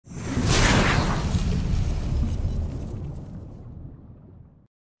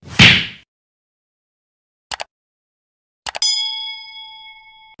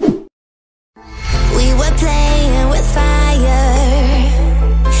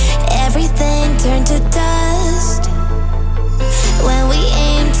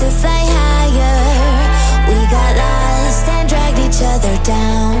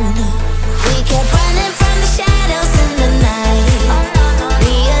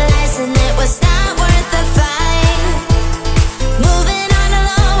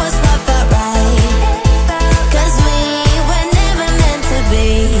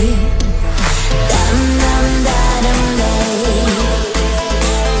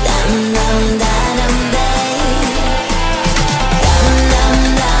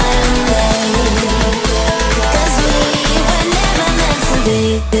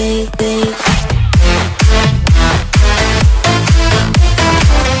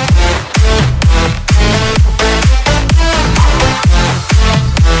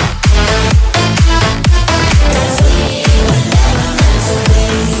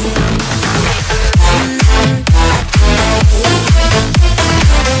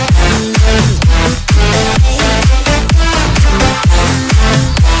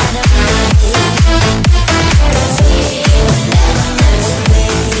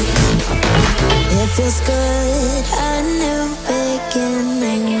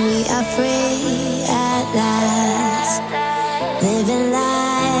free at last. Living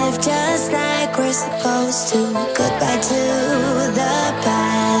life just like we're supposed to. Goodbye to the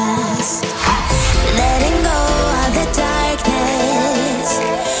past. Letting go of the darkness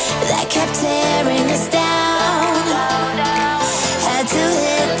that kept tearing us down. Had to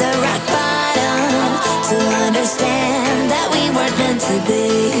hit the rock bottom to understand that we weren't meant to be.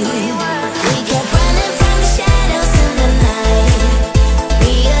 We kept running from the shadows in the night,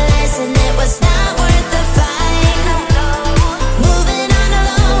 realizing it was not worth the fight. Moving on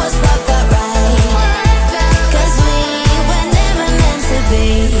alone was what felt right, 'cause we were never meant to be.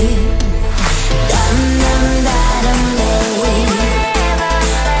 Dum dum da dum day,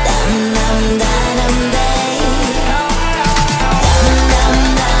 dum dum da dum day, dum dum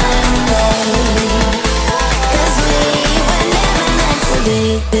da dum day, 'cause we were never meant to be.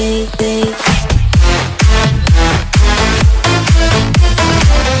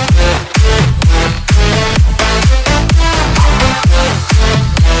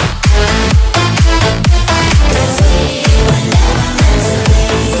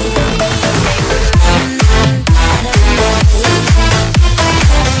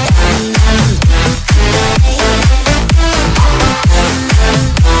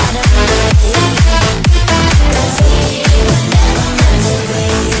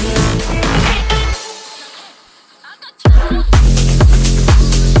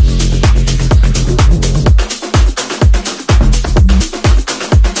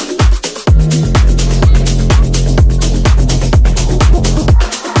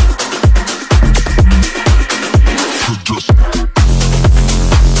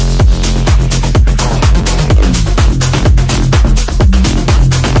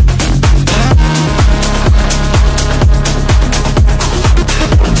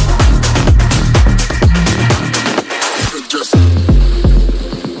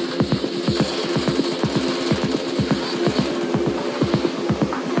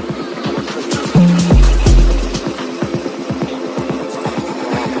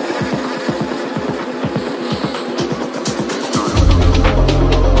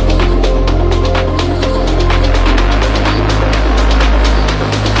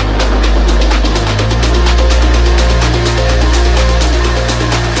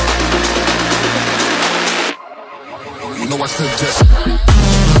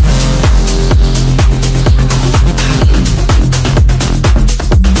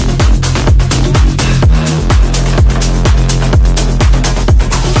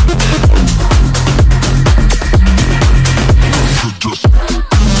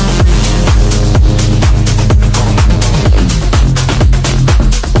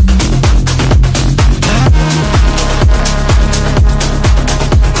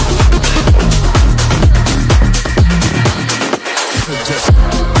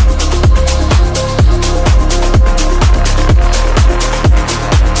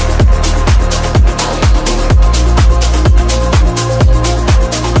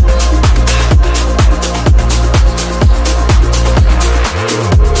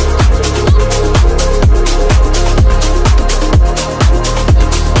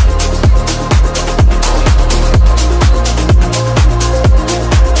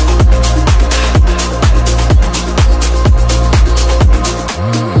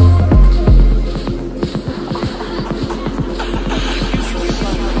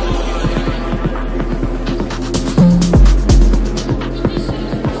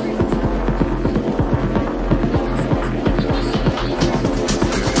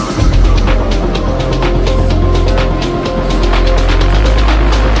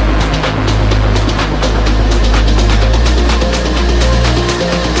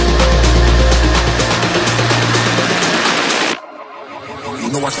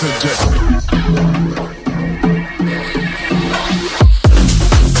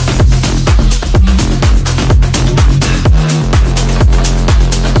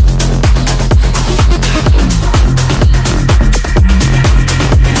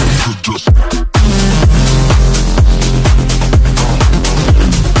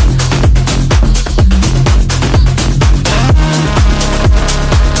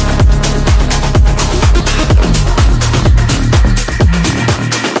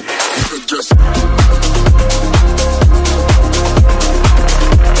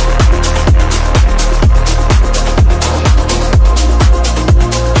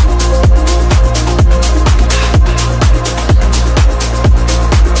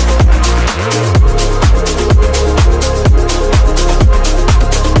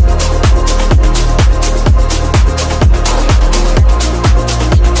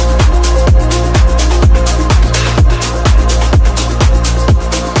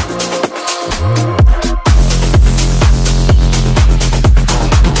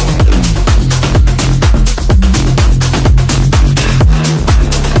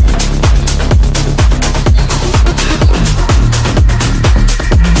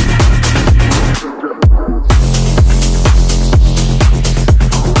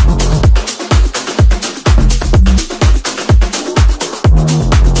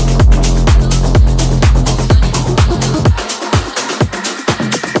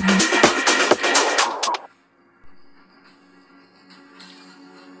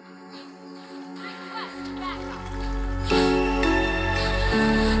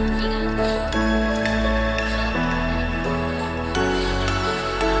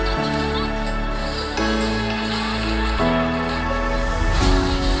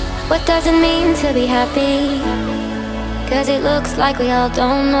 What does it mean to be happy? 'Cause it looks like we all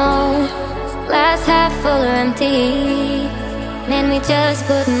don't know. Glass half full or empty, man, we just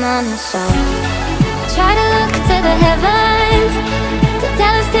putting on a show. Try to look to the heavens to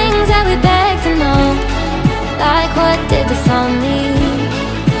tell us things that we beg to know. Like, what did the song mean?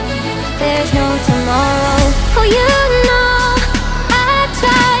 There's no tomorrow. Oh, you know, I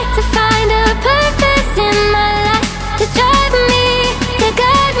try to find a purpose in my life, to drive me, to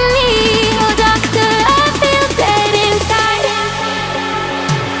guide me. Oh, doctor, I feel dead inside.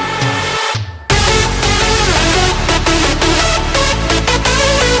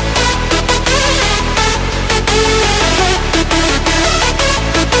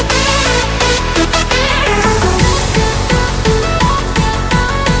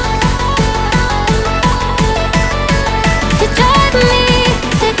 To drive me,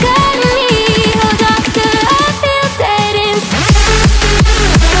 to guide me. Oh, doctor, I feel dead inside.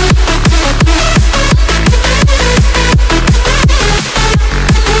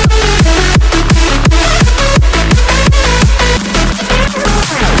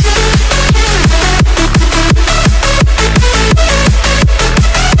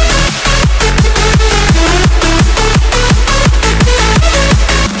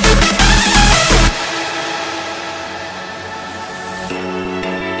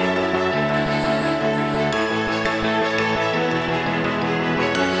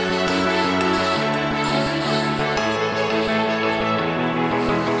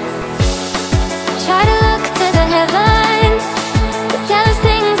 Try to look to the heavens to tell us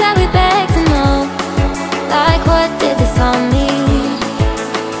things that we beg to know. Like, what did this all mean?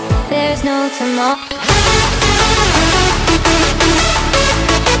 There's no tomorrow.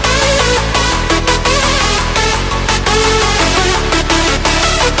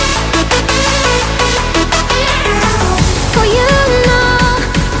 Oh, you know,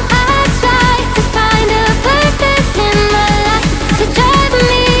 I try to find a purpose in my life, to drive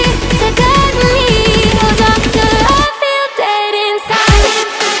me, to guide me. Oh, doctor, I feel dead inside.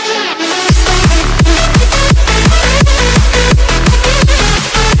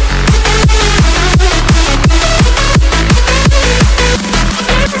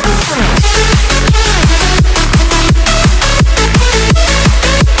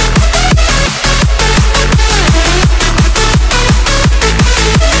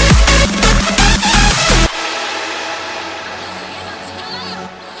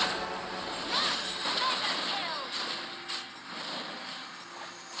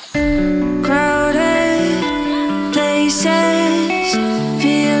 Crowded places,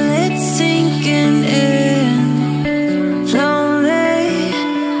 feel it sinking in. Lonely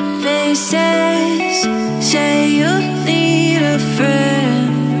faces, say you need a friend.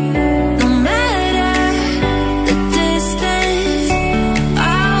 No matter the distance,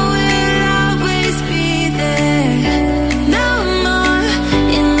 I will always be there. No more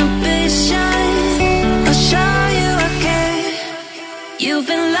inhibition, I'll show you again. You've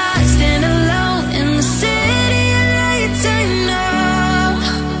been lost and alone in the city of lights, I know.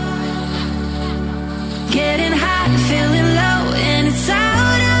 Getting hot, feeling low, and it's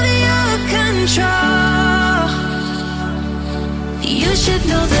out of your control. You should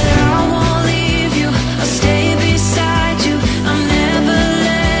know that I won't leave you, I'll stay beside you, I'm never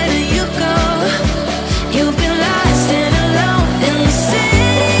letting you go. You've been lost and alone in the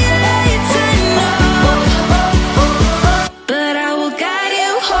city of lights, I know. But I will guide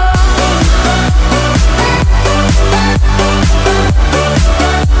you home.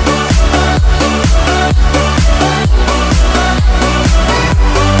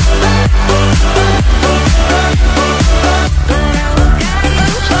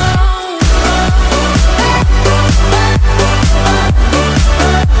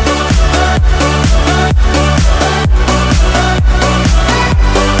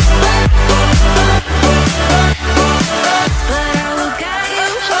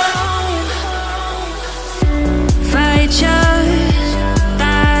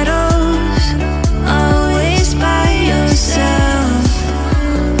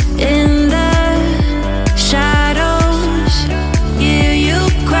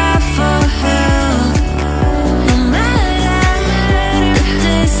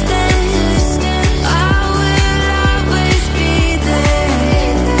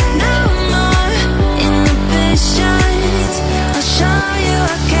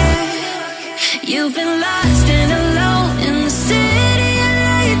 You've been lost